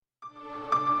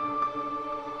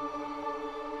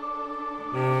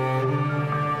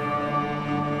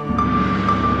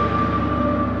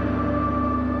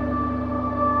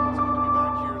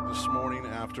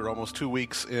almost 2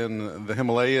 weeks in the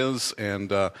Himalayas,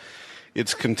 and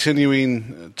it's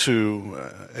continuing to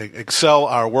excel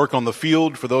our work on the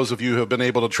field. For those of you who have been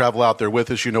able to travel out there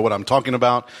with us, you know what I'm talking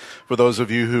about. For those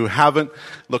of you who haven't,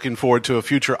 looking forward to a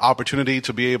future opportunity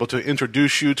to be able to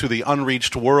introduce you to the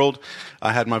unreached world.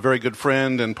 I had my very good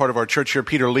friend and part of our church here,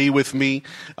 Peter Lee, with me,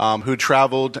 who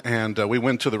traveled, and we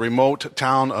went to the remote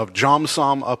town of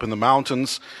Jomsom up in the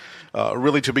mountains,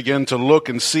 really to begin to look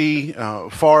and see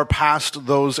far past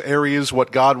those areas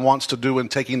what God wants to do in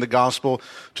taking the gospel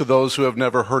to those who have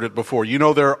never heard it before. You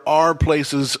know, there are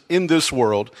places in this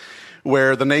world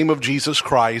where the name of Jesus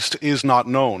Christ is not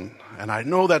known. And I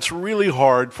know that's really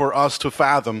hard for us to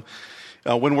fathom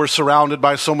when we're surrounded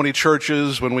by so many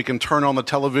churches, when we can turn on the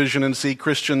television and see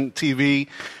Christian TV,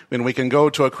 when we can go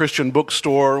to a Christian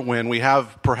bookstore, when we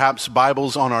have perhaps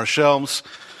Bibles on our shelves.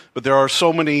 But there are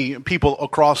so many people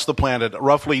across the planet,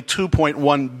 roughly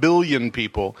 2.1 billion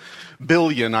people,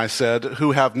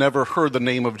 who have never heard the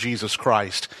name of Jesus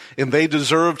Christ. And they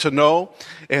deserve to know.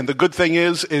 And the good thing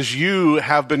is you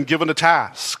have been given a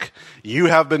task. You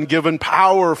have been given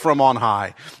power from on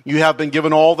high. You have been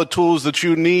given all the tools that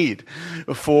you need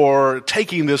for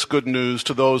taking this good news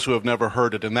to those who have never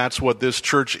heard it. And that's what this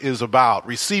church is about,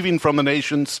 receiving from the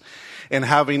nations and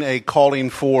having a calling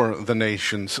for the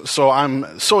nations. So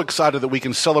I'm so excited that we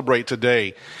can celebrate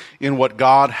today in what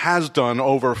God has done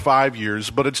over 5 years,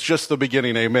 but it's just the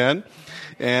beginning, amen?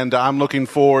 And I'm looking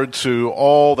forward to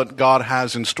all that God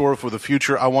has in store for the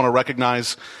future. I want to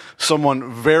recognize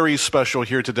someone very special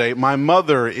here today. My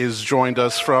mother is joined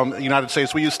us from the United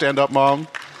States. Will you stand up, Mom?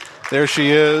 There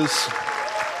she is.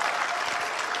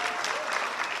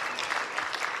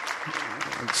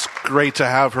 It's great to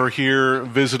have her here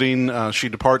visiting. She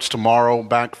departs tomorrow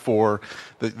back for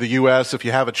the U.S. If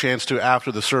you have a chance to,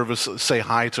 after the service, say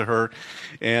hi to her.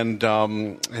 And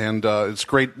it's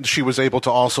great she was able to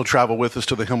also travel with us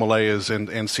to the Himalayas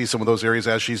and see some of those areas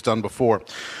as she's done before.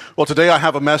 Well, today I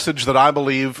have a message that I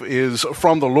believe is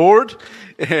from the Lord,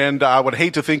 and I would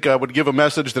hate to think I would give a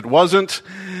message that wasn't,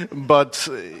 but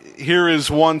here is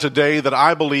one today that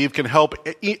I believe can help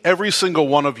every single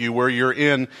one of you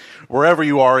wherever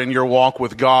you are in your walk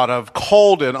with God. I've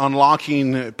called it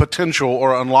unlocking potential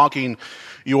or unlocking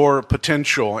your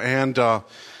potential. And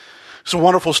it's a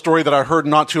wonderful story that I heard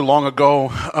not too long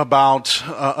ago about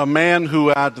a man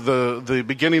who at the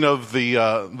beginning of the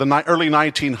early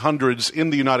 1900s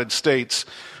in the United States,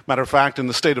 matter of fact, in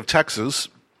the state of Texas,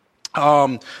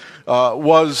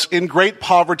 was in great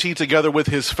poverty together with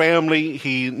his family.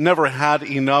 He never had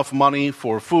enough money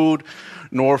for food,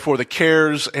 nor for the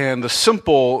cares and the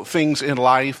simple things in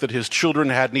life that his children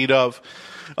had need of.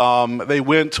 They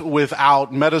went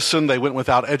without medicine. They went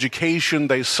without education.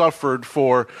 They suffered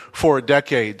for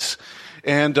decades.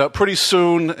 And pretty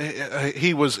soon,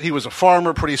 he was a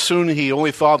farmer. Pretty soon, he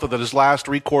only thought that his last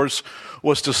recourse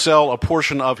was to sell a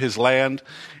portion of his land.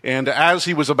 And as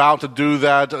he was about to do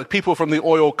that, people from the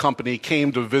oil company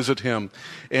came to visit him.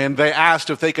 And they asked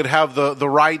if they could have the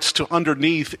rights to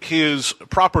underneath his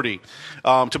property,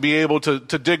 to be able to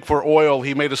dig for oil.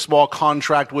 He made a small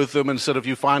contract with them and said, if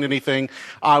you find anything,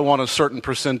 I want a certain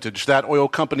percentage. That oil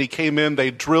company came in, they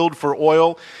drilled for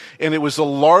oil, and it was the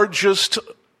largest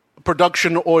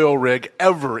production oil rig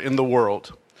ever in the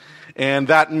world. And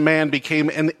that man became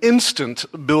an instant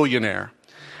billionaire.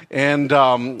 And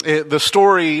the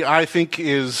story, I think,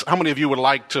 is, how many of you would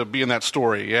like to be in that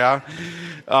story? Yeah?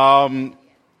 And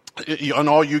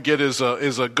all you get is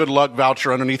a good luck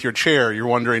voucher underneath your chair. You're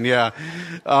wondering, yeah.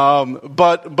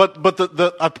 But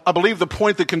I believe the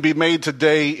point that can be made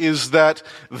today is that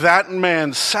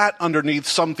man sat underneath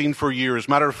something for years.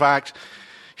 Matter of fact,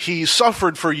 he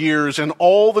suffered for years, and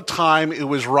all the time it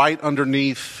was right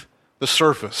underneath the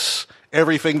surface,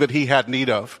 everything that he had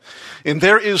need of. And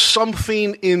there is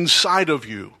something inside of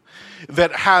you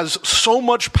that has so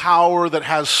much power, that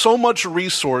has so much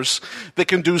resource, that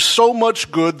can do so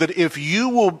much good, that if you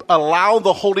will allow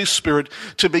the Holy Spirit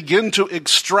to begin to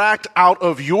extract out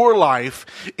of your life,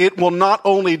 it will not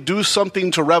only do something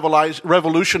to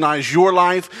revolutionize your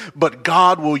life, but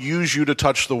God will use you to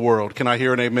touch the world. Can I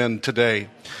hear an amen today?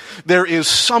 There is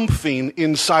something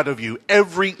inside of you,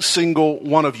 every single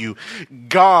one of you.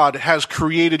 God has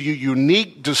created you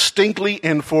unique, distinctly,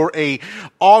 and for a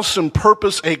awesome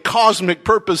purpose, a cosmic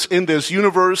purpose in this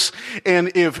universe.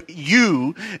 And if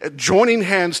you, joining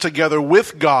hands together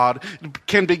with God,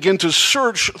 can begin to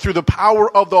search through the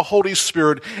power of the Holy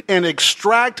Spirit and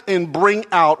extract and bring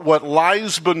out what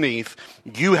lies beneath,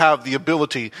 you have the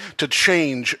ability to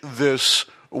change this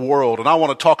world. And I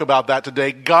want to talk about that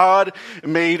today. God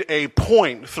made a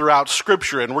point throughout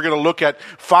Scripture, and we're going to look at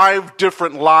 5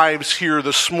 different lives here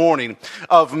this morning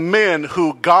of men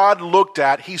who God looked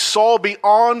at. He saw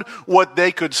beyond what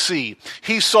they could see.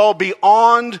 He saw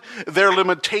beyond their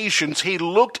limitations. He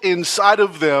looked inside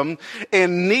of them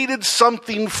and needed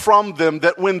something from them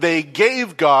that when they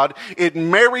gave God, it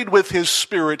married with His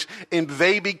Spirit, and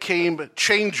they became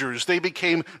changers. They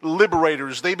became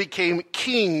liberators. They became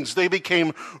kings. They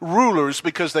became rulers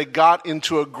because they got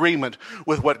into agreement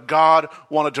with what God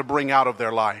wanted to bring out of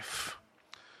their life.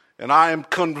 And I am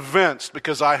convinced,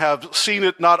 because I have seen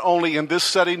it not only in this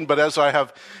setting, but as I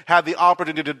have had the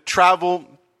opportunity to travel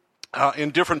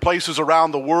in different places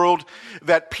around the world,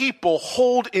 that people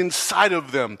hold inside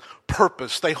of them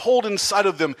purpose. They hold inside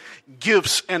of them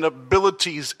gifts and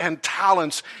abilities and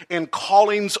talents and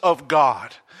callings of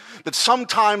God that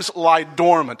sometimes lie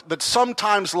dormant, that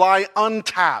sometimes lie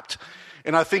untapped.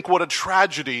 And I think what a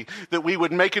tragedy that we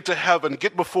would make it to heaven,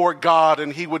 get before God,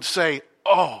 and He would say,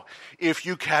 oh, if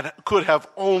you could have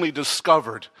only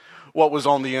discovered what was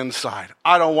on the inside.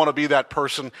 I don't want to be that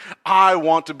person. I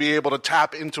want to be able to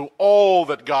tap into all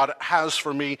that God has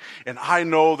for me, and I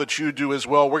know that you do as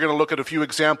well. We're going to look at a few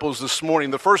examples this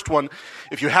morning. The first one,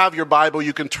 if you have your Bible,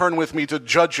 you can turn with me to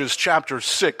Judges chapter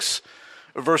 6,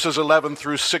 verses 11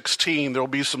 through 16. There will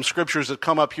be some scriptures that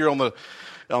come up here on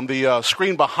the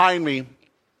screen behind me.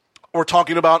 We're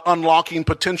talking about unlocking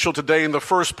potential today, and the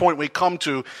first point we come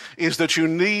to is that you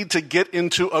need to get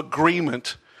into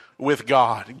agreement with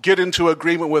God. Get into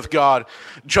agreement with God.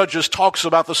 Judges talks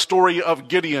about the story of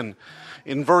Gideon.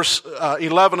 In verse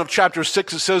 11 of chapter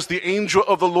 6, it says, the angel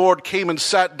of the Lord came and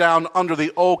sat down under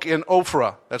the oak in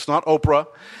Ophrah. That's not Oprah.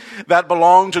 That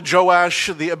belonged to Joash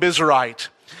the Abizarite,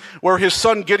 where his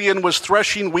son Gideon was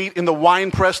threshing wheat in the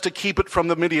winepress to keep it from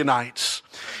the Midianites.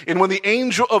 And when the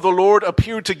angel of the Lord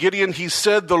appeared to Gideon, he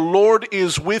said, the Lord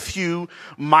is with you,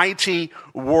 mighty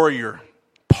warrior.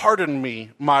 Pardon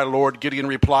me, my Lord, Gideon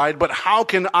replied, but how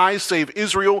can I save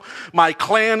Israel? My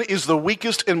clan is the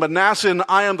weakest in Manasseh, and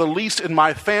I am the least in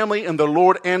my family. And the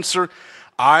Lord answered,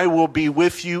 I will be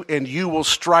with you, and you will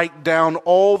strike down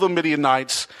all the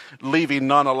Midianites, leaving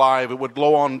none alive. It would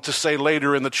go on to say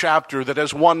later in the chapter that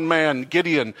as one man,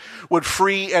 Gideon, would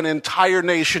free an entire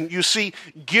nation. You see,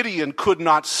 Gideon could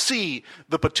not see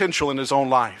the potential in his own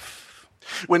life.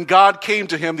 When God came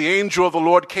to him, the angel of the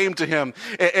Lord came to him,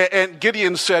 and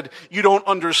Gideon said, you don't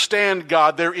understand,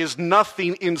 God. There is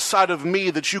nothing inside of me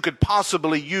that you could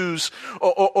possibly use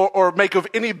or make of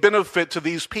any benefit to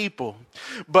these people.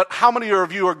 But how many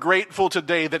of you are grateful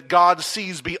today that God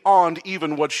sees beyond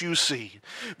even what you see?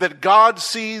 That God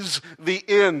sees the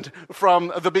end from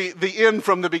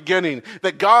the beginning.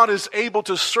 That God is able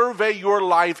to survey your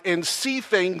life and see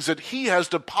things that He has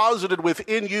deposited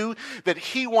within you, that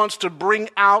He wants to bring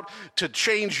out to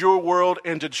change your world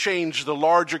and to change the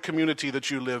larger community that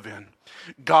you live in.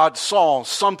 God saw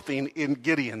something in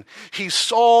Gideon. He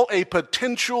saw a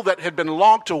potential that had been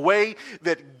locked away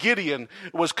that Gideon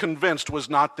was convinced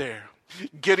was not there.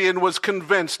 Gideon was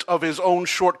convinced of his own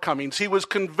shortcomings. He was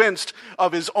convinced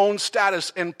of his own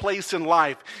status and place in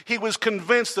life. He was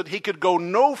convinced that he could go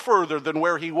no further than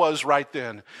where he was right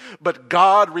then. But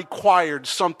God required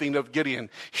something of Gideon.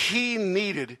 He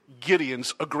needed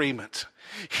Gideon's agreement.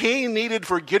 He needed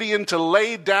for Gideon to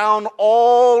lay down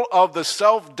all of the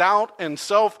self-doubt and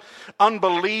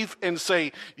self-unbelief and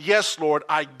say, yes, Lord,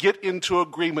 I get into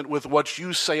agreement with what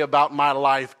you say about my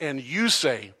life, and you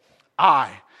say,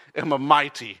 I am a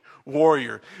mighty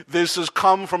warrior. This has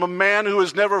come from a man who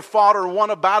has never fought or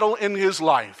won a battle in his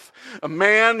life. A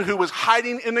man who was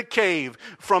hiding in a cave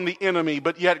from the enemy,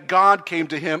 but yet God came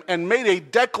to him and made a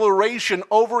declaration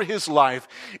over his life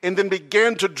and then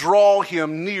began to draw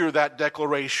him near that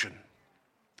declaration.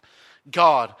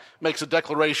 God makes a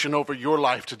declaration over your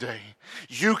life today.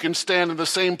 You can stand in the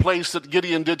same place that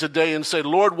Gideon did today and say,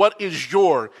 Lord, what is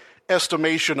your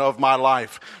estimation of my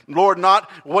life? Lord,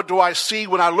 not what do I see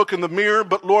when I look in the mirror,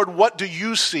 but Lord, what do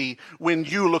you see when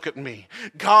you look at me?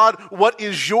 God, what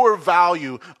is your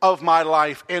value of my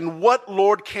life? And what,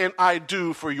 Lord, can I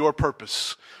do for your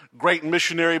purpose? Great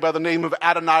missionary by the name of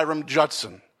Adoniram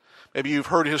Judson. Maybe you've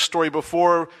heard his story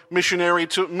before. Missionary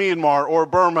to Myanmar or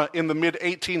Burma in the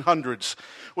mid-1800s.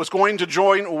 Was going to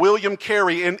join William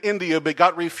Carey in India, but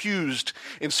got refused.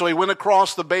 And so he went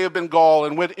across the Bay of Bengal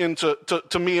and went into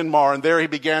Myanmar, and there he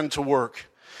began to work.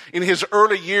 In his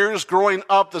early years, growing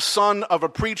up the son of a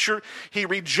preacher, he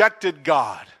rejected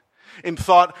God and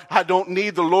thought, I don't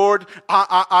need the Lord.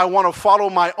 I want to follow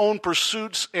my own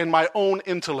pursuits and my own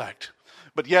intellect.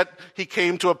 But yet he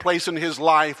came to a place in his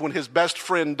life when his best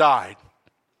friend died.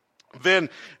 Then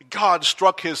God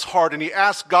struck his heart and he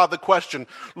asked God the question,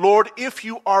 Lord, if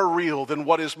you are real, then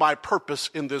what is my purpose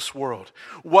in this world?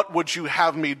 What would you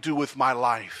have me do with my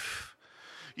life?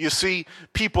 You see,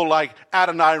 people like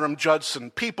Adoniram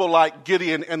Judson, people like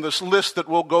Gideon, and this list that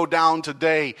will go down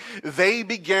today, they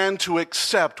began to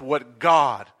accept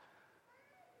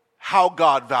how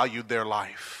God valued their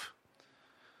life.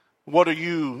 What do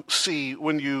you see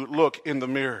when you look in the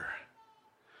mirror?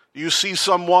 Do you see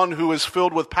someone who is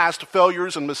filled with past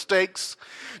failures and mistakes?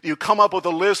 Do you come up with a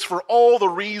list for all the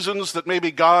reasons that maybe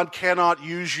God cannot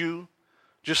use you?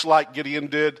 Just like Gideon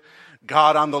did.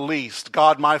 God, I'm the least.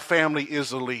 God, my family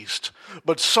is the least.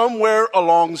 But somewhere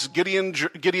along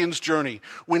Gideon's journey,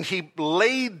 when he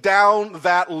laid down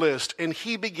that list and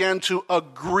he began to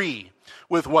agree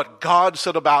with what God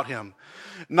said about him,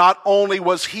 not only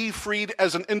was he freed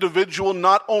as an individual,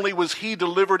 not only was he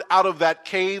delivered out of that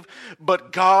cave,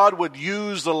 but God would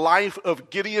use the life of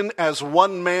Gideon as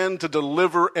one man to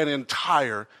deliver an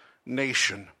entire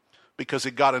nation because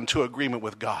he got into agreement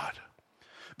with God.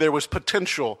 There was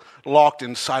potential locked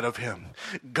inside of him.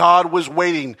 God was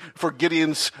waiting for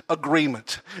Gideon's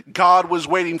agreement. God was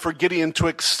waiting for Gideon to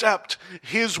accept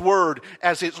his word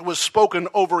as it was spoken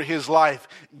over his life.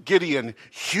 Gideon,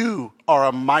 you are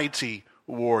a mighty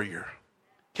warrior.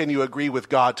 Can you agree with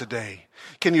God today?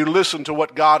 Can you listen to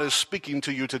what God is speaking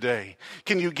to you today?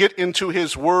 Can you get into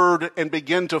his word and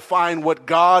begin to find what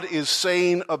God is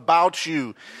saying about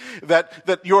you?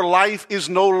 That your life is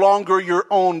no longer your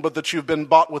own, but that you've been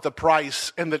bought with a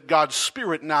price, and that God's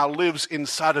Spirit now lives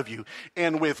inside of you.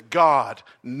 And with God,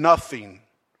 nothing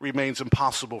remains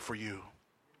impossible for you.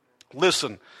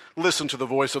 Listen to the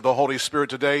voice of the Holy Spirit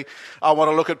today. I want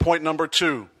to look at point number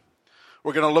 2.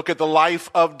 We're going to look at the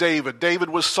life of David. David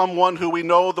was someone who we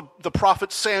know the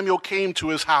prophet Samuel came to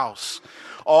his house.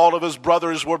 All of his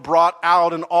brothers were brought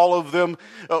out and all of them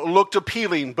looked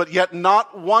appealing, but yet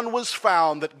not one was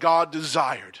found that God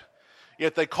desired.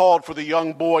 Yet they called for the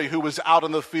young boy who was out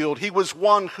in the field. He was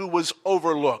one who was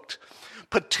overlooked.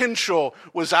 Potential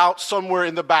was out somewhere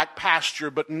in the back pasture,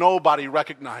 but nobody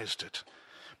recognized it.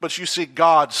 But you see,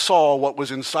 God saw what was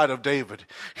inside of David.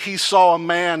 He saw a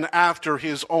man after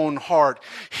his own heart.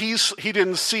 He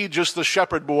didn't see just the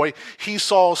shepherd boy. He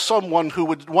saw someone who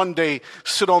would one day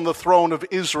sit on the throne of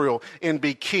Israel and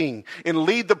be king and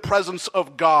lead the presence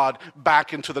of God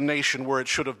back into the nation where it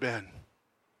should have been.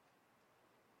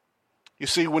 You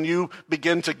see, when you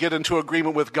begin to get into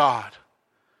agreement with God,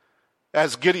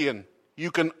 as Gideon,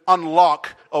 you can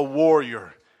unlock a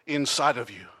warrior inside of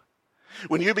you.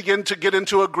 When you begin to get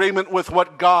into agreement with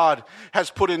what God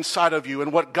has put inside of you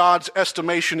and what God's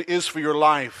estimation is for your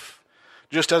life,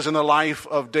 just as in the life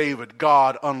of David,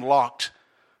 God unlocked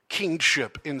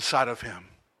kingship inside of him.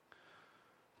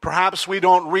 Perhaps we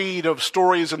don't read of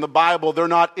stories in the Bible, they're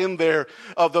not in there,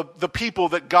 of the people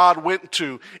that God went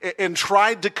to and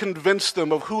tried to convince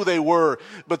them of who they were,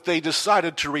 but they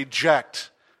decided to reject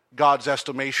God's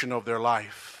estimation of their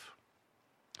life.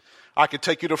 I could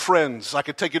take you to friends. I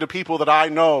could take you to people that I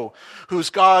know whose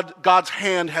God's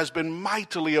hand has been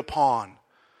mightily upon.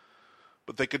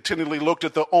 But they continually looked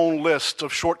at their own list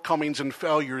of shortcomings and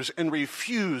failures and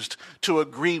refused to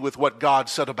agree with what God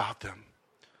said about them.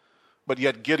 But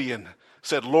yet Gideon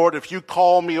said, Lord, if you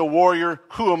call me a warrior,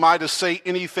 who am I to say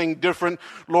anything different?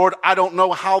 Lord, I don't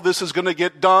know how this is going to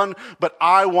get done, but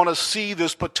I want to see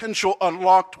this potential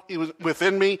unlocked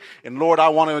within me. And Lord, I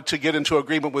want to get into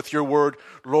agreement with your word.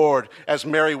 Lord, as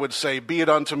Mary would say, be it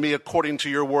unto me according to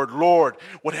your word. Lord,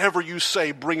 whatever you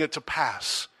say, bring it to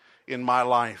pass in my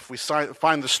life. We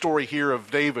find the story here of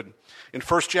David in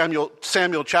 1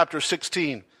 Samuel chapter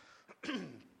 16.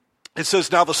 It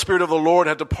says, now the Spirit of the Lord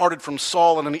had departed from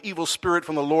Saul, and an evil spirit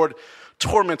from the Lord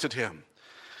tormented him.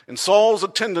 And Saul's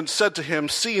attendants said to him,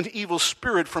 see, an evil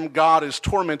spirit from God is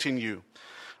tormenting you.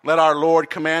 Let our Lord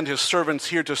command his servants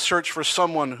here to search for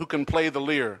someone who can play the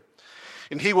lyre.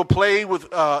 And he will play when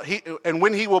the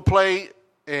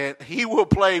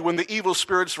evil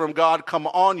spirits from God come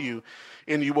on you,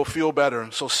 and you will feel better.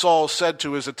 So Saul said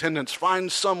to his attendants, find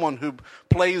someone who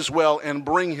plays well and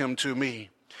bring him to me.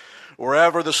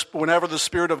 Whenever the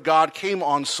Spirit of God came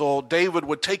on Saul, David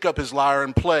would take up his lyre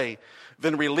and play.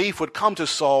 Then relief would come to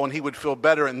Saul and he would feel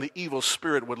better and the evil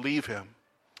spirit would leave him.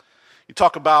 You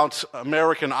talk about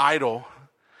American Idol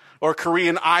or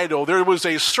Korean Idol. There was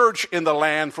a search in the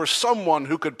land for someone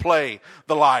who could play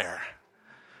the lyre.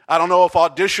 I don't know if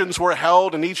auditions were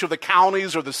held in each of the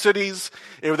counties or the cities,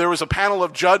 if there was a panel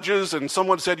of judges and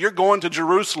someone said, you're going to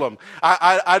Jerusalem.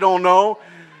 I don't know.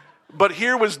 But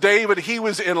here was David. He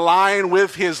was in line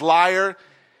with his lyre.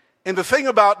 And the thing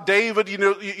about David,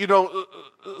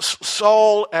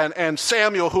 Saul and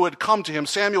Samuel who had come to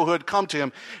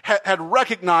him, had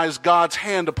recognized God's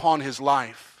hand upon his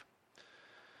life.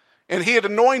 And he had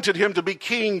anointed him to be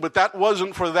king, but that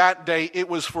wasn't for that day, it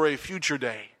was for a future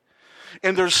day.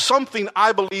 And there's something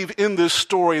I believe in this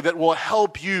story that will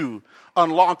help you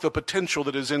unlock the potential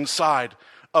that is inside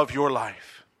of your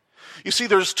life. You see,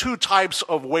 there's two types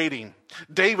of waiting.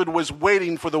 David was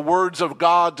waiting for the words of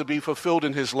God to be fulfilled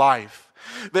in his life.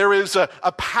 There is a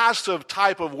passive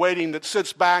type of waiting that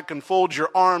sits back and folds your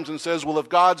arms and says, well, if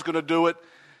God's going to do it,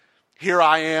 here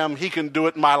I am. He can do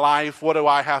it in my life. What do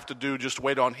I have to do? Just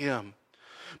wait on him.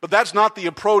 But that's not the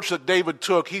approach that David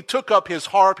took. He took up his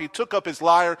harp, he took up his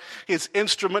lyre, his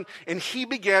instrument, and he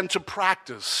began to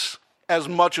practice as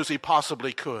much as he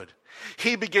possibly could.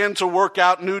 He began to work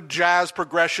out new jazz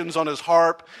progressions on his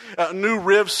harp, new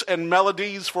riffs and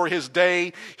melodies for his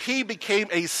day. He became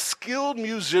a skilled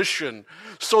musician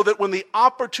so that when the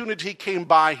opportunity came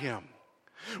by him,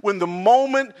 when the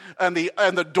moment and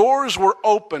the doors were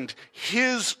opened,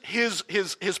 his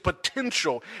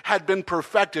potential had been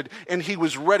perfected and he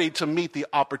was ready to meet the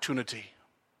opportunity.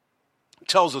 It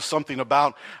tells us something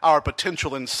about our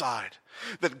potential inside,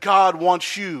 that God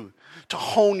wants you to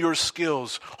hone your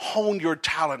skills, hone your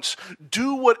talents.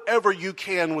 Do whatever you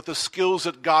can with the skills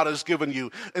that God has given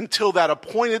you until that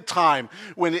appointed time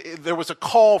when there was a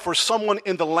call for someone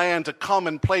in the land to come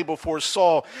and play before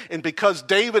Saul. And because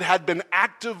David had been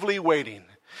actively waiting,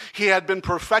 he had been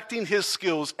perfecting his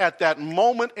skills at that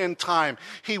moment in time,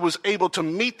 he was able to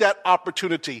meet that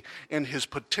opportunity and his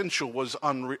potential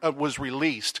was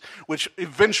released, which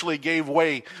eventually gave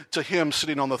way to him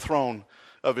sitting on the throne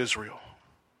of Israel.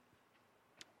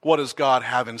 What does God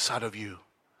have inside of you?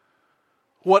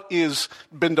 What is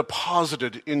been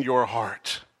deposited in your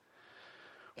heart?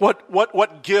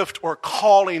 What gift or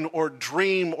calling or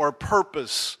dream or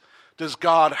purpose does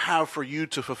God have for you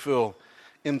to fulfill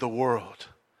in the world?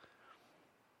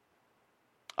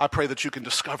 I pray that you can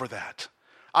discover that.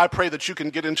 I pray that you can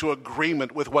get into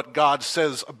agreement with what God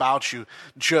says about you,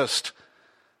 just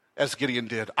as Gideon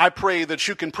did. I pray that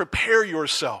you can prepare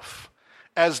yourself,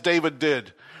 as David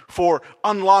did, for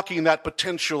unlocking that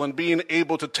potential and being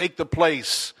able to take the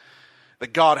place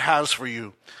that God has for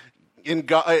you. In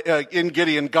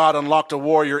Gideon, God unlocked a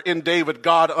warrior. In David,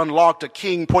 God unlocked a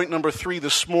king. Point number 3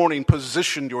 this morning,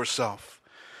 position yourself.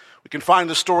 We can find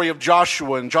the story of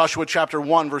Joshua in Joshua chapter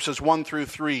 1, verses 1 through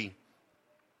 3.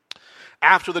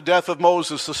 After the death of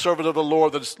Moses, the servant of the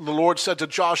Lord said to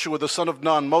Joshua, the son of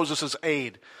Nun, Moses'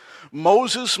 aide,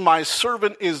 Moses, my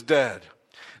servant, is dead.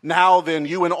 Now then,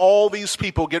 you and all these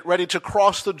people get ready to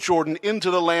cross the Jordan into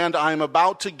the land I am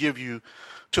about to give you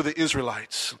to the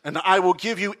Israelites. And I will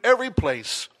give you every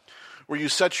place where you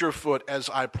set your foot as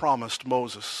I promised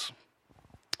Moses.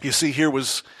 You see, here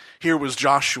was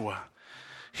Joshua.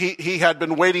 He had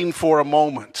been waiting for a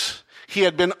moment. He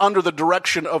had been under the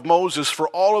direction of Moses for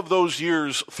all of those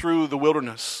years through the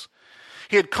wilderness.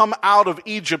 He had come out of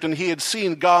Egypt and he had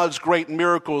seen God's great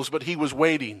miracles, but he was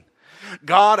waiting.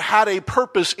 God had a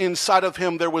purpose inside of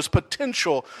him. There was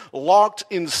potential locked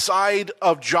inside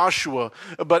of Joshua,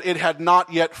 but it had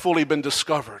not yet fully been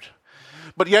discovered.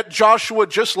 But yet Joshua,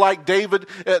 just like David,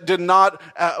 did not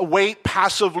wait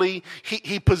passively.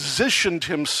 He positioned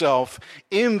himself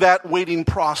in that waiting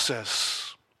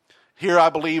process. Here, I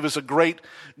believe, is a great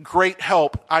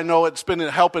help. I know it's been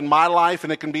a help in my life,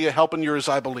 and it can be a help in yours,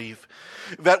 I believe.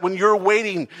 That when you're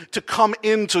waiting to come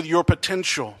into your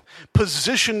potential,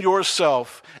 position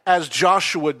yourself as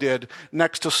Joshua did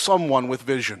next to someone with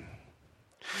vision.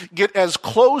 Get as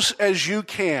close as you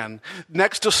can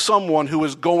next to someone who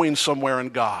is going somewhere in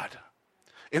God.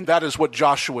 And that is what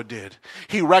Joshua did.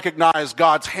 He recognized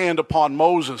God's hand upon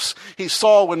Moses. He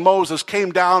saw when Moses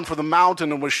came down from the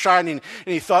mountain and was shining,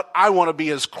 and he thought, I want to be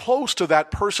as close to that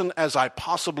person as I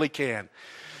possibly can.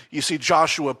 You see,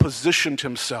 Joshua positioned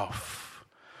himself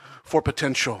for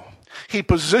potential. He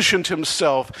positioned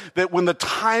himself that when the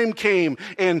time came,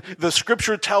 and the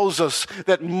scripture tells us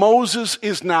that Moses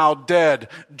is now dead,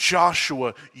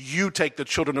 Joshua, you take the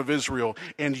children of Israel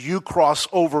and you cross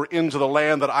over into the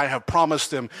land that I have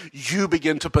promised them. You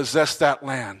begin to possess that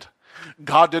land.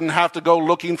 God didn't have to go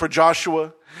looking for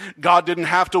Joshua. God didn't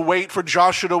have to wait for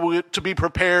Joshua to be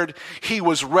prepared. He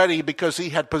was ready because he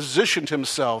had positioned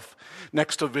himself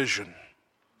next to vision.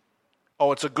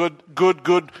 Oh, it's a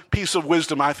good piece of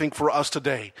wisdom, I think, for us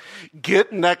today.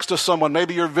 Get next to someone.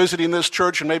 Maybe you're visiting this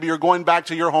church and maybe you're going back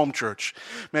to your home church.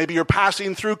 Maybe you're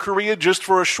passing through Korea just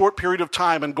for a short period of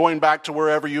time and going back to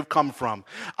wherever you've come from.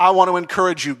 I want to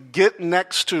encourage you, get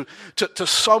next to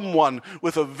someone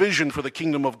with a vision for the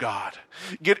kingdom of God.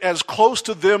 Get as close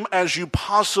to them as you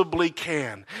possibly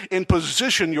can and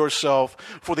position yourself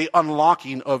for the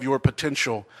unlocking of your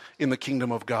potential in the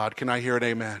kingdom of God. Can I hear an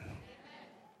amen?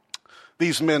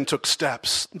 These men took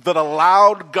steps that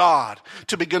allowed God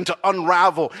to begin to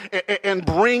unravel and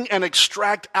bring and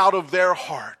extract out of their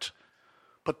heart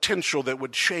potential that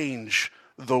would change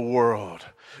the world.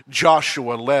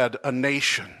 Joshua led a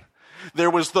nation. There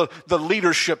was the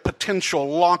leadership potential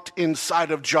locked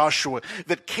inside of Joshua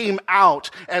that came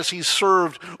out as he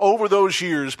served over those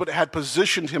years, but had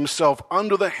positioned himself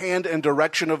under the hand and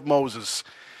direction of Moses.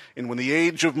 And when the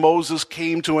age of Moses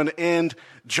came to an end,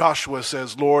 Joshua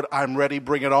says, Lord, I'm ready,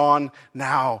 bring it on.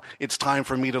 Now it's time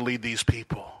for me to lead these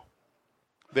people.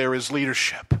 There is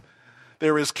leadership.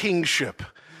 There is kingship.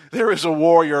 There is a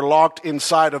warrior locked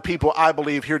inside of people, I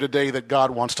believe, here today that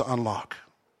God wants to unlock.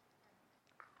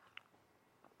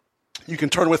 You can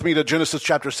turn with me to Genesis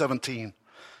chapter 17.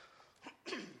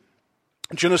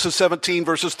 Genesis 17,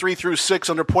 verses 3 through 6,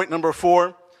 under point number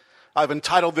 4. I've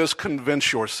entitled this,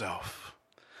 Convince Yourself.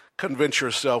 Convince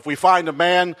yourself. We find a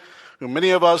man who many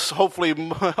of us, hopefully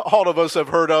all of us, have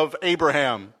heard of,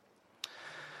 Abraham.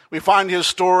 We find his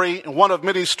story, one of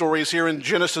many stories here in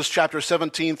Genesis chapter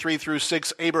 17, 3 through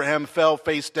 6. Abraham fell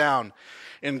face down,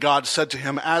 and God said to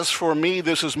him, as for me,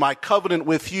 this is my covenant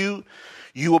with you.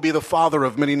 You will be the father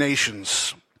of many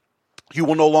nations. You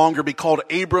will no longer be called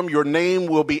Abram. Your name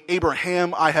will be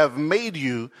Abraham. I have made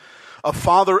you a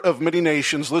father of many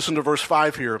nations. Listen to verse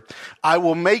 5 here. I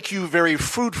will make you very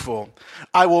fruitful.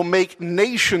 I will make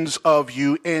nations of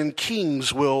you, and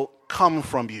kings will come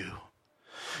from you.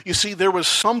 You see, there was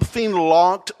something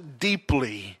locked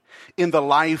deeply in the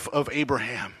life of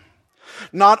Abraham.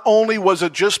 Not only was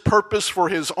it just purpose for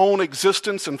his own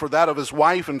existence and for that of his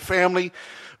wife and family,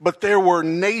 but there were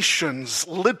nations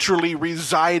literally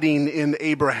residing in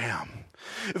Abraham.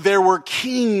 There were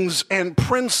kings and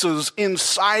princes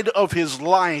inside of his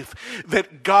life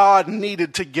that God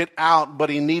needed to get out, but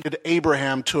he needed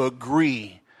Abraham to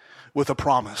agree with a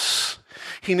promise.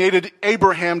 He needed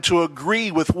Abraham to agree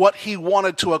with what he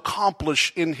wanted to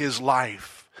accomplish in his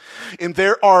life. And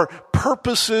there are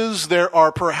purposes, there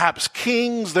are perhaps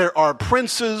kings, there are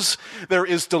princes, there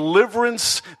is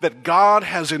deliverance that God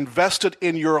has invested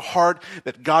in your heart,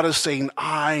 that God is saying,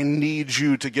 I need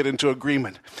you to get into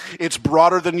agreement. It's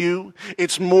broader than you.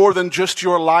 It's more than just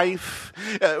your life.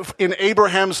 In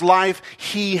Abraham's life,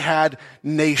 he had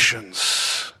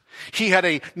nations. He had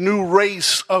a new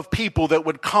race of people that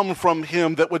would come from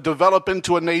him, that would develop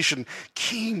into a nation.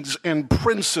 Kings and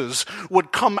princes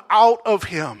would come out of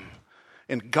him.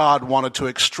 And God wanted to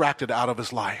extract it out of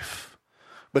his life.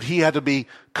 But he had to be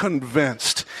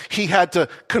convinced. He had to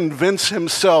convince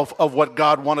himself of what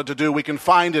God wanted to do. We can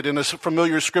find it in a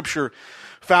familiar scripture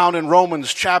found in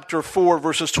Romans chapter 4,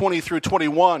 verses 20 through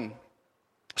 21.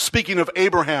 Speaking of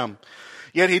Abraham,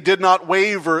 yet he did not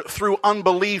waver through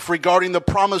unbelief regarding the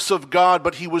promise of God,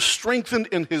 but he was strengthened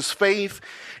in his faith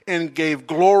and gave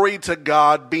glory to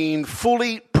God, being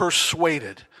fully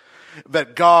persuaded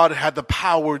that God had the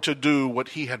power to do what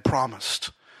he had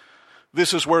promised.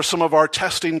 This is where some of our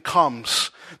testing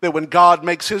comes, that when God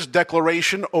makes his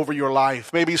declaration over your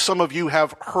life, maybe some of you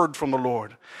have heard from the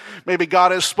Lord. Maybe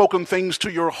God has spoken things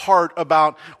to your heart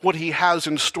about what he has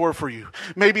in store for you.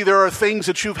 Maybe there are things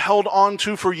that you've held on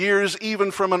to for years,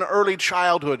 even from an early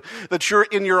childhood, that you're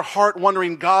in your heart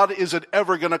wondering, God, is it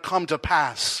ever going to come to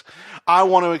pass? I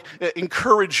want to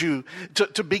encourage you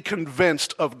to be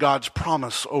convinced of God's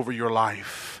promise over your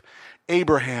life.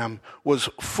 Abraham was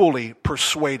fully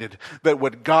persuaded that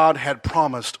what God had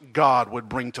promised, God would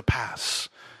bring to pass.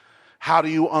 How do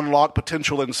you unlock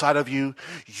potential inside of you?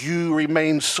 You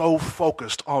remain so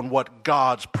focused on what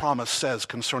God's promise says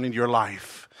concerning your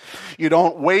life. You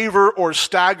don't waver or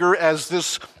stagger, as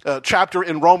this chapter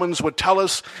in Romans would tell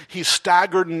us. He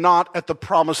staggered not at the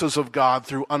promises of God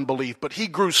through unbelief, but he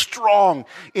grew strong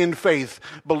in faith,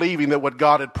 believing that what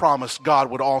God had promised,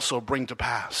 God would also bring to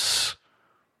pass.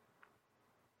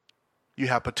 You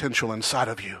have potential inside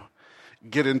of you.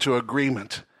 Get into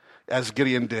agreement, as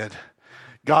Gideon did.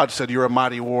 God said, you're a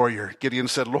mighty warrior. Gideon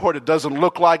said, Lord, it doesn't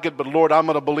look like it, but Lord, I'm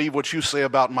going to believe what you say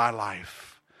about my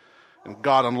life. And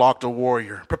God unlocked a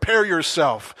warrior. Prepare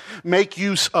yourself. Make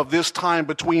use of this time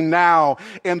between now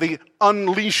and the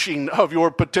unleashing of your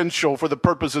potential for the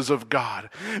purposes of God.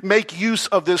 Make use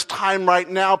of this time right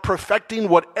now, perfecting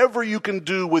whatever you can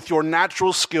do with your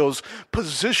natural skills,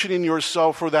 positioning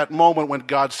yourself for that moment when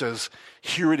God says,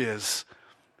 here it is.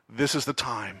 This is the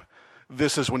time.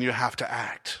 This is when you have to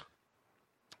act.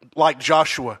 Like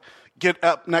Joshua, get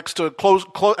up next to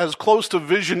as close to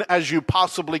vision as you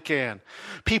possibly can.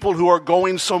 People who are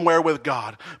going somewhere with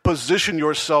God, position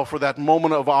yourself for that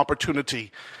moment of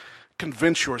opportunity.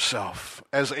 Convince yourself,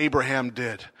 as Abraham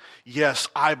did. Yes,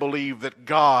 I believe that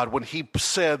God, when he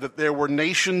said that there were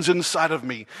nations inside of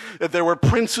me, that there were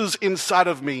princes inside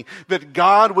of me, that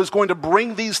God was going to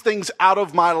bring these things out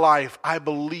of my life, I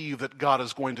believe that God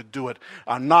is going to do it.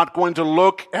 I'm not going to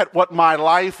look at what my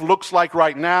life looks like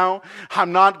right now.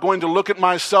 I'm not going to look at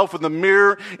myself in the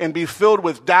mirror and be filled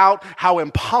with doubt how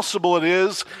impossible it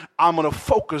is. I'm going to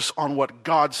focus on what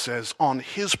God says, on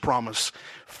his promise.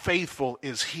 Faithful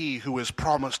is he who has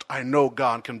promised. I know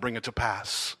God can bring it to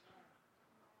pass.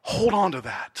 Hold on to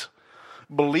that.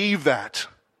 Believe that.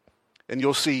 And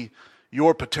you'll see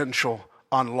your potential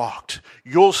unlocked.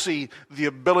 You'll see the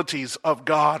abilities of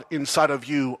God inside of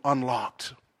you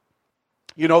unlocked.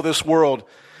 You know, this world,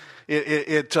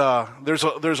 there's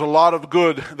a lot of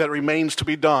good that remains to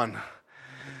be done.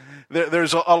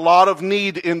 There's a lot of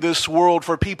need in this world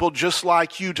for people just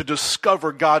like you to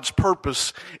discover God's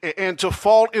purpose and to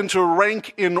fall into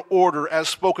rank in order as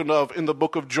spoken of in the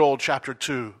book of Joel chapter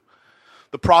 2.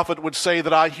 The prophet would say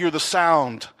that I hear the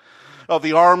sound of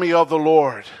the army of the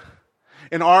Lord,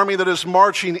 an army that is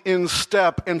marching in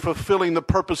step and fulfilling the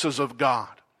purposes of God.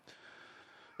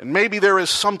 And maybe there is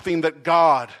something that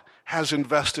God has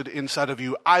invested inside of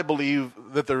you. I believe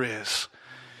that there is.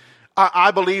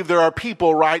 I believe there are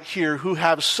people right here who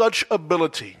have such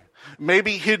ability,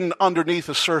 maybe hidden underneath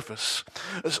the surface,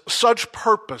 such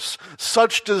purpose,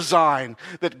 such design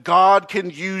that God can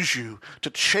use you to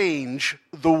change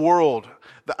the world.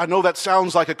 I know that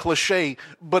sounds like a cliche,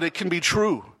 but it can be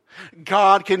true.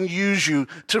 God can use you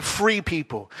to free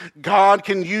people. God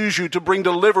can use you to bring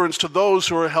deliverance to those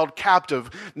who are held captive,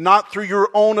 not through your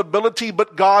own ability,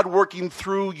 but God working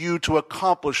through you to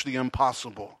accomplish the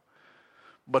impossible.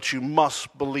 But you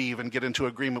must believe and get into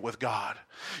agreement with God.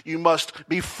 You must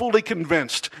be fully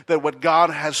convinced that what God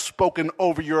has spoken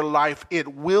over your life,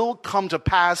 it will come to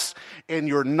pass, and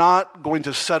you're not going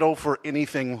to settle for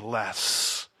anything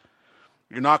less.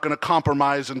 You're not going to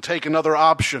compromise and take another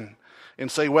option and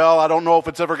say, well, I don't know if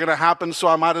it's ever going to happen, so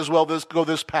I might as well go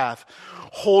this path.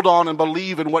 Hold on and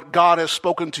believe in what God has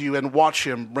spoken to you and watch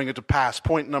him bring it to pass.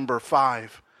 Point number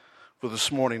 5 for this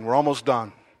morning. We're almost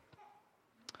done.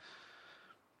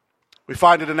 We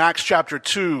find it in Acts chapter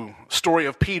 2, story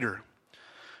of Peter.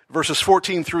 Verses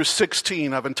 14 through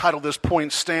 16, I've entitled this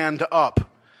point, Stand Up.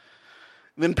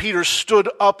 Then Peter stood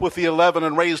up with the 11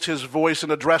 and raised his voice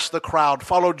and addressed the crowd,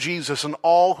 Follow Jesus and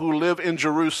all who live in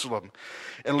Jerusalem.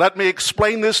 And let me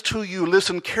explain this to you.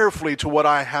 Listen carefully to what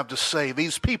I have to say.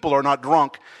 These people are not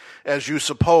drunk, as you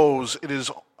suppose. It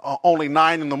is only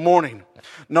 9 a.m.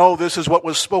 No, this is what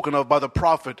was spoken of by the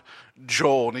prophet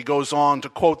Joel. And he goes on to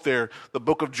quote there the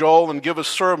book of Joel and give a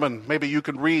sermon. Maybe you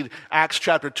can read Acts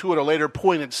chapter 2 at a later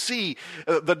point and see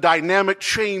the dynamic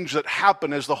change that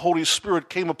happened as the Holy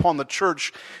Spirit came upon the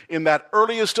church in that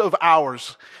earliest of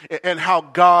hours, and how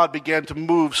God began to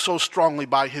move so strongly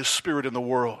by his Spirit in the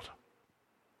world.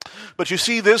 But you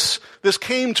see, this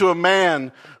came to a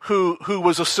man who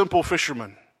was a simple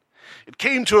fisherman. It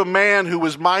came to a man who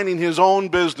was minding his own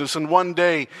business, and one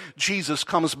day Jesus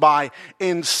comes by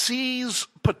and sees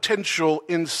potential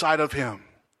inside of him,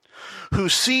 who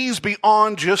sees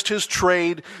beyond just his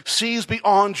trade, sees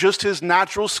beyond just his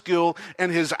natural skill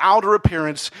and his outer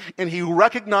appearance, and he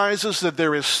recognizes that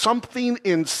there is something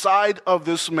inside of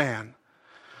this man.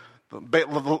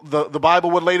 The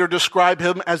Bible would later describe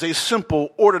him as a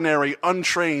simple, ordinary,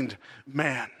 untrained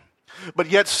man.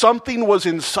 But yet something was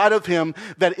inside of him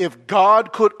that if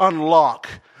God could unlock,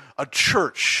 a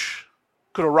church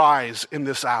could arise in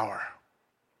this hour.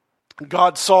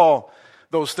 God saw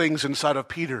those things inside of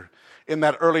Peter in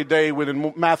that early day when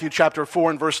in Matthew chapter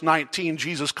 4 and verse 19,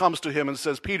 Jesus comes to him and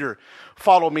says, Peter,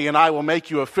 follow me and I will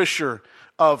make you a fisher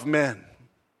of men.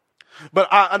 But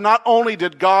not only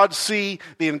did God see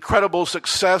the incredible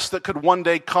success that could one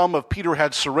day come if Peter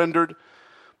had surrendered,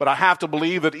 but I have to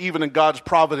believe that even in God's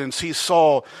providence, he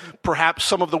saw perhaps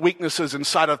some of the weaknesses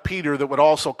inside of Peter that would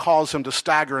also cause him to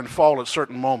stagger and fall at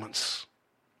certain moments.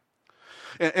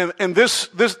 And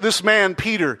this man,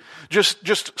 Peter,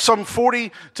 just some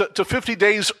 40 to 50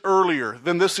 days earlier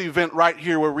than this event right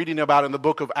here we're reading about in the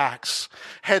book of Acts,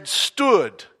 had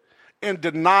stood and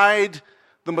denied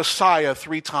the Messiah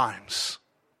 3 times.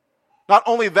 Not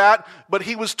only that, but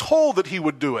he was told that he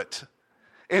would do it,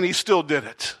 and he still did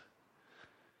it.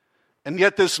 And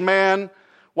yet this man,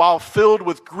 while filled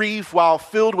with grief, while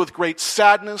filled with great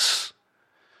sadness,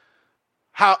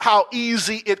 how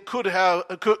easy it could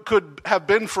have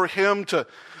been for him to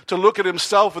look at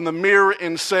himself in the mirror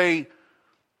and say,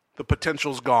 the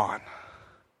potential's gone.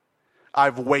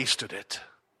 I've wasted it.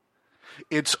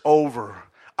 It's over.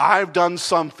 I've done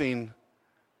something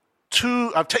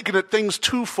I've taken things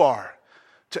too far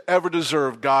to ever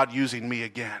deserve God using me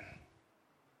again.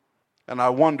 And I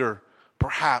wonder,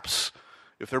 perhaps,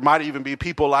 if there might even be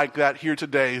people like that here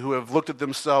today who have looked at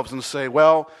themselves and say,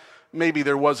 well, maybe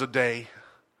there was a day,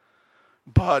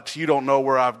 but you don't know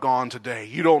where I've gone today.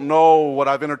 You don't know what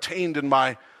I've entertained in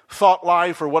my thought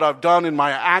life or what I've done in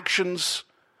my actions.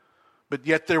 But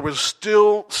yet there was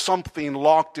still something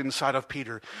locked inside of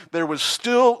Peter. There was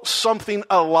still something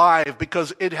alive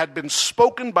because it had been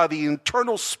spoken by the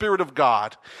eternal Spirit of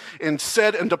God and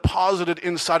said and deposited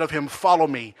inside of him, follow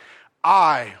me.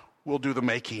 I will do the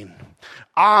making.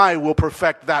 I will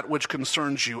perfect that which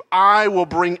concerns you. I will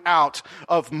bring out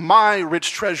of my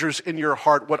rich treasures in your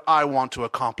heart what I want to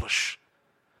accomplish.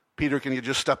 Peter, can you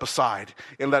just step aside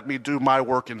and let me do my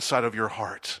work inside of your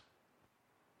heart?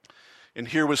 And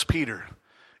here was Peter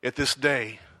at this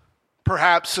day,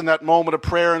 perhaps in that moment of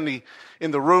prayer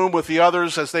in the room with the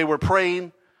others as they were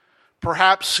praying.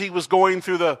 Perhaps he was going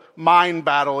through the mind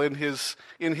battle in his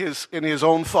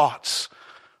own thoughts.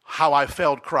 How I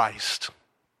failed Christ.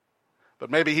 But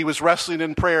maybe he was wrestling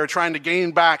in prayer, trying to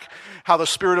gain back how the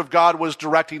Spirit of God was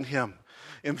directing him.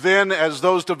 And then as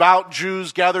those devout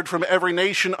Jews gathered from every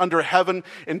nation under heaven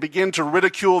and began to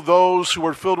ridicule those who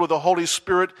were filled with the Holy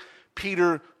Spirit,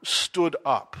 Peter stood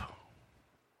up.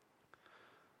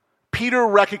 Peter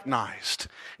recognized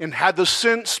and had the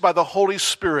sense by the Holy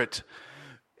Spirit.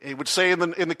 He would say in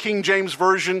the King James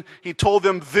Version, he told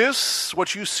them, this,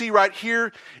 what you see right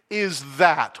here, is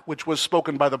that which was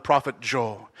spoken by the prophet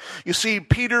Joel. You see,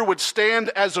 Peter would stand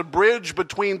as a bridge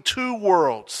between 2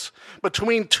 worlds,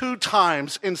 between 2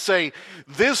 times, and say,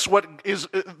 this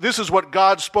is what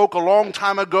God spoke a long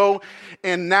time ago,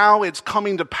 and now it's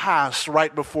coming to pass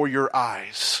right before your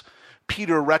eyes.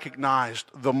 Peter recognized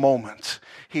the moment.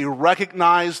 He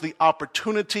recognized the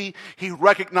opportunity. He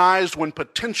recognized when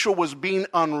potential was being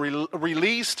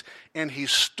released, and he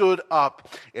stood up,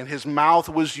 and his mouth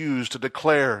was used to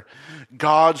declare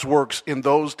God's works in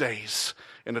those days,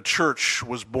 and a church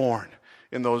was born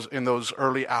in those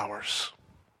early hours.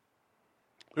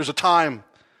 There's a time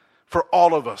for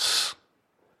all of us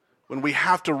when we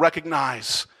have to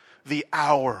recognize the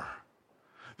hour.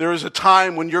 There is a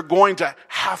time when you're going to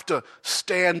have to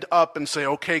stand up and say,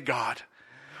 okay, God,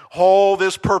 all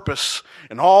this purpose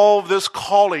and all of this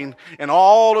calling and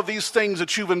all of these things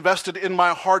that you've invested in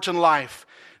my heart and life,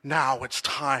 now it's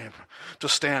time to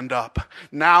stand up.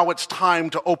 Now it's time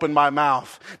to open my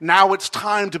mouth. Now it's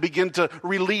time to begin to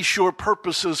release your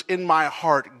purposes in my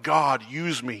heart. God,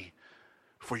 use me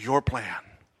for your plan.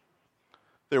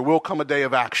 There will come a day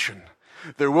of action.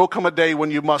 There will come a day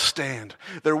when you must stand.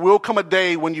 There will come a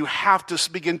day when you have to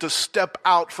begin to step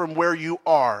out from where you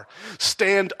are.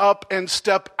 Stand up and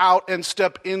step out and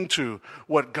step into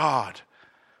what God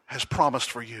has promised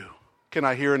for you. Can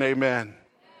I hear an amen?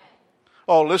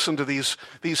 Oh, listen to these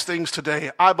things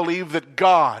today. I believe that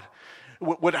God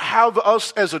would have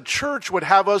us as a church, would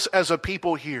have us as a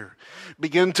people here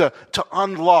begin to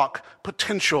unlock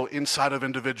potential inside of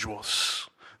individuals.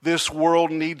 This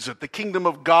world needs it. The kingdom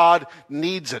of God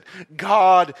needs it.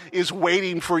 God is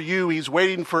waiting for you. He's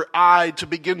waiting for I to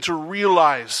begin to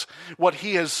realize what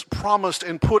he has promised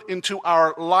and put into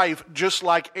our life. Just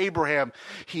like Abraham,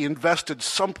 he invested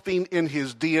something in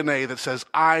his DNA that says,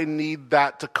 I need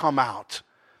that to come out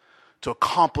to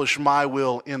accomplish my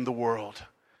will in the world.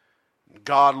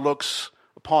 God looks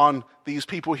upon these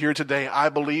people here today, I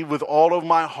believe with all of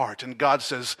my heart. And God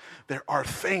says, there are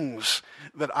things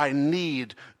that I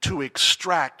need to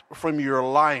extract from your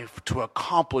life to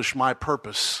accomplish my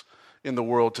purpose in the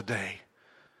world today.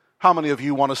 How many of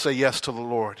you want to say yes to the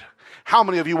Lord? How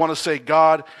many of you want to say,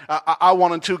 God, I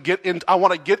want to get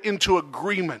into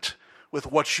agreement with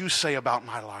what you say about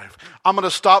my life. I'm going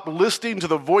to stop listening to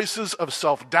the voices of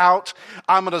self-doubt.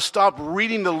 I'm going to stop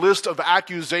reading the list of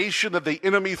accusation that the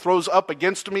enemy throws up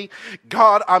against me.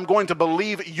 God, I'm going to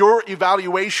believe your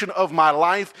evaluation of my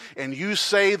life, and you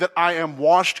say that I am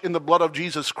washed in the blood of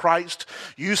Jesus Christ.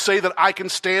 You say that I can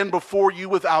stand before you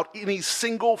without any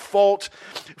single fault,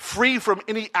 free from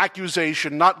any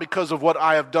accusation, not because of what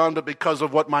I have done, but because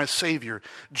of what my Savior,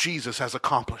 Jesus, has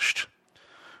accomplished.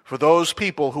 For those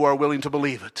people who are willing to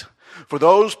believe it, for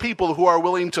those people who are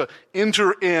willing to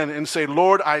enter in and say,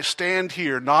 Lord, I stand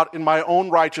here, not in my own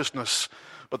righteousness,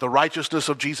 but the righteousness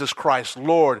of Jesus Christ.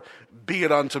 Lord, be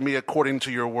it unto me according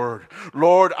to your word.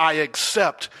 Lord, I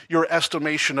accept your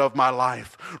estimation of my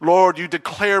life. Lord, you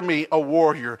declare me a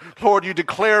warrior. Lord, you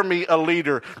declare me a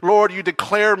leader. Lord, you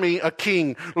declare me a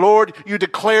king. Lord, you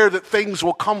declare that things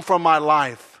will come from my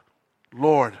life.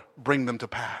 Lord, bring them to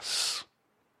pass.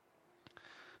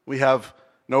 We have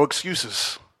no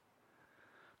excuses.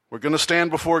 We're going to stand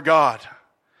before God.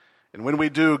 And when we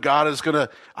do, God is going to,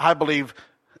 I believe,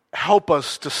 help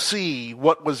us to see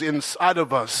what was inside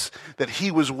of us that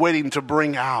he was waiting to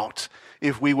bring out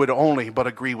if we would only but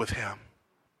agree with him.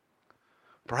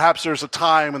 Perhaps there's a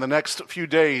time in the next few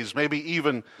days, maybe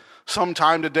even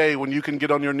sometime today, when you can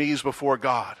get on your knees before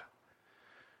God.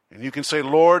 And you can say,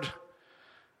 Lord,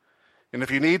 and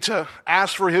if you need to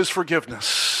ask for his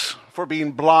forgiveness for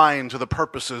being blind to the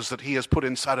purposes that he has put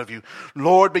inside of you,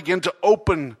 Lord, begin to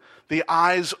open the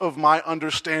eyes of my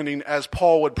understanding, as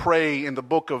Paul would pray in the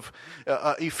book of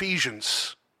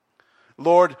Ephesians.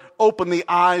 Lord, open the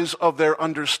eyes of their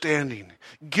understanding.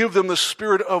 Give them the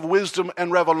spirit of wisdom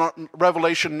and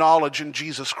revelation knowledge in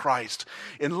Jesus Christ.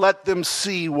 And let them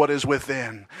see what is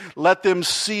within. Let them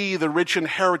see the rich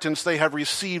inheritance they have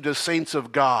received as saints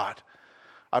of God.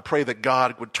 I pray that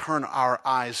God would turn our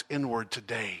eyes inward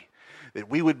today, that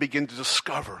we would begin to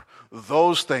discover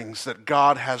those things that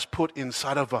God has put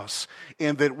inside of us,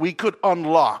 and that we could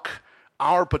unlock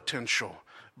our potential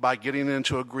by getting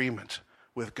into agreement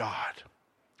with God.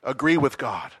 Agree with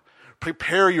God.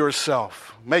 Prepare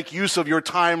yourself. Make use of your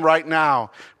time right now.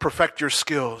 Perfect your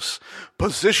skills.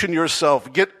 Position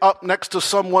yourself. Get up next to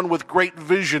someone with great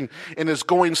vision and is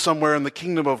going somewhere in the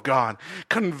kingdom of God.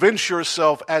 Convince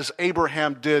yourself as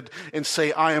Abraham did and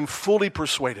say, I am fully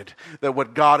persuaded that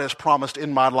what God has promised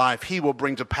in my life, he will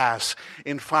bring to pass.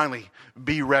 And finally,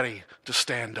 be ready to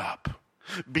stand up.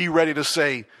 Be ready to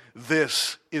say,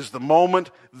 this is the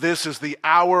moment. This is the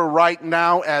hour right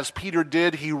now. As Peter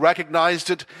did, he recognized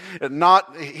it.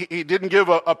 He didn't give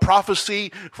a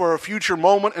prophecy for a future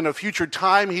moment and a future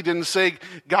time. He didn't say,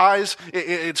 guys,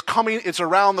 it's coming. It's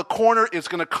around the corner. It's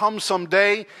going to come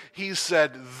someday. He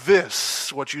said,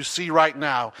 this, what you see right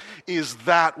now, is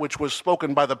that which was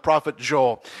spoken by the prophet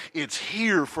Joel. It's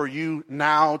here for you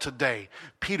now today.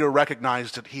 Peter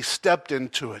recognized it. He stepped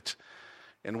into it.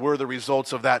 And we're the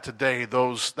results of that today,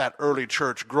 that early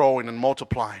church growing and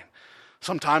multiplying,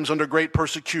 sometimes under great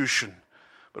persecution.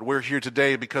 But we're here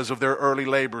today because of their early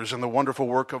labors and the wonderful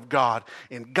work of God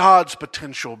and God's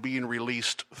potential being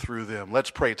released through them.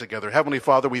 Let's pray together. Heavenly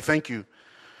Father, we thank you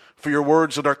for your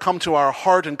words that are come to our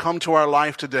heart and come to our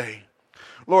life today.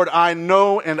 Lord, I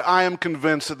know and I am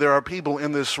convinced that there are people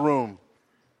in this room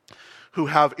who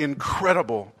have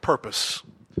incredible purpose.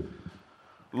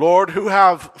 Lord, who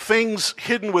have things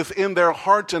hidden within their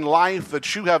heart and life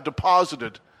that you have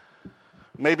deposited,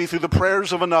 maybe through the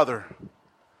prayers of another,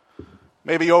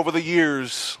 maybe over the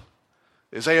years,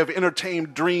 as they have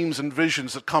entertained dreams and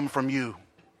visions that come from you.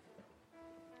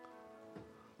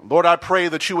 Lord, I pray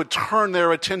that you would turn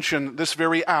their attention this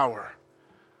very hour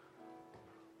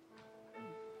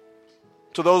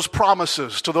to those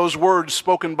promises, to those words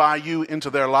spoken by you into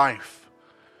their life.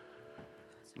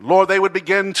 Lord, they would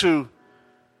begin to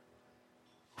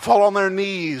fall on their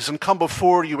knees and come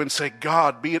before you and say,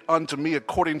 God, be it unto me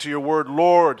according to your word.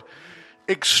 Lord,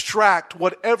 extract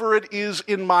whatever it is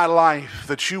in my life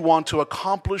that you want to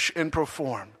accomplish and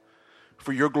perform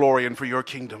for your glory and for your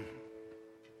kingdom.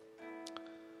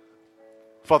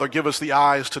 Father, give us the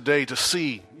eyes today to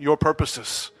see your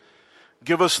purposes.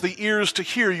 Give us the ears to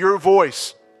hear your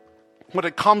voice when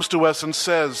it comes to us and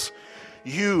says,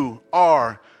 you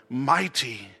are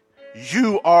mighty.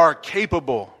 You are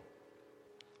capable.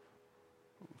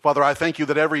 Father, I thank you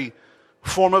that every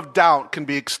form of doubt can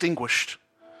be extinguished,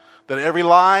 that every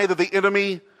lie that the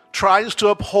enemy tries to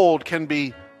uphold can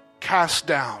be cast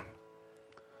down.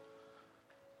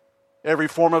 Every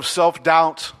form of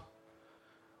self-doubt,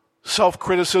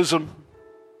 self-criticism,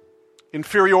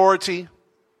 inferiority,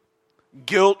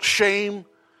 guilt, shame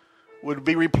would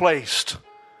be replaced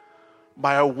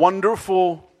by a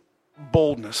wonderful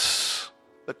boldness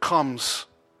that comes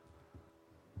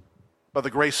by the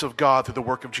grace of God through the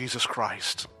work of Jesus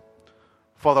Christ.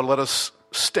 Father, let us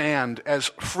stand as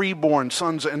freeborn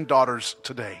sons and daughters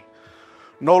today,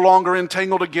 no longer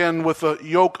entangled again with the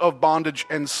yoke of bondage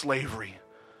and slavery,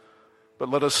 but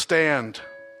let us stand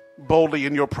boldly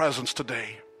in your presence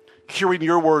today, hearing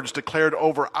your words declared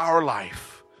over our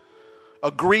life,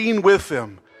 agreeing with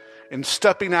them, and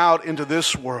stepping out into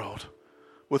this world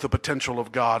with the potential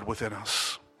of God within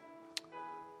us.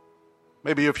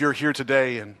 Maybe if you're here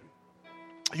today and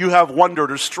you have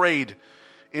wandered or strayed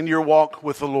in your walk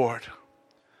with the Lord,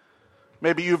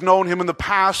 maybe you've known him in the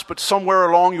past, but somewhere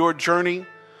along your journey,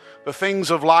 the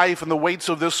things of life and the weights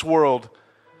of this world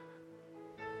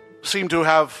seem to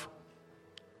have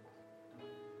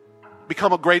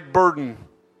become a great burden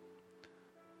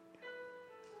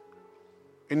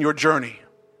in your journey.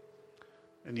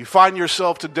 And you find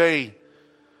yourself today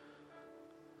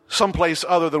someplace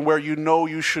other than where you know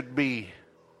you should be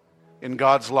in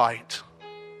God's light.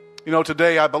 You know,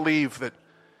 today I believe that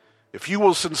if you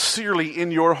will sincerely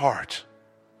in your heart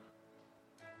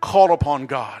call upon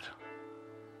God,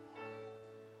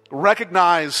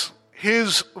 recognize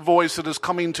his voice that is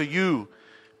coming to you,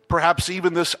 perhaps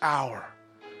even this hour,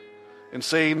 and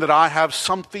saying that I have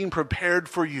something prepared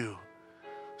for you,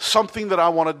 something that I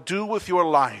want to do with your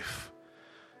life,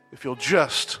 if you'll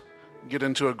just get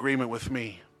into agreement with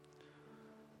me.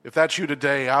 If that's you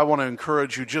today, I want to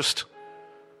encourage you, just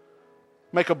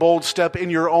make a bold step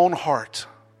in your own heart.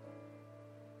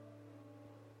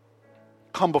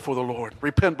 Come before the Lord,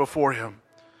 repent before him,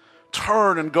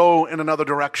 turn and go in another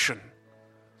direction.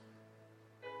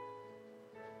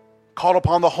 Call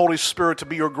upon the Holy Spirit to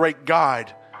be your great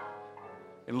guide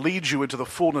and lead you into the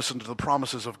fullness and into the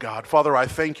promises of God. Father, I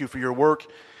thank you for your work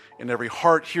in every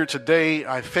heart here today.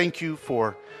 I thank you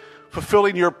for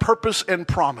fulfilling your purpose and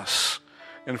promise,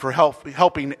 and for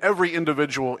helping every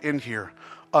individual in here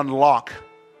unlock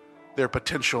their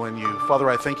potential in you. Father,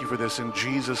 I thank you for this in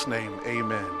Jesus' name.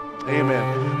 Amen.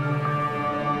 Amen.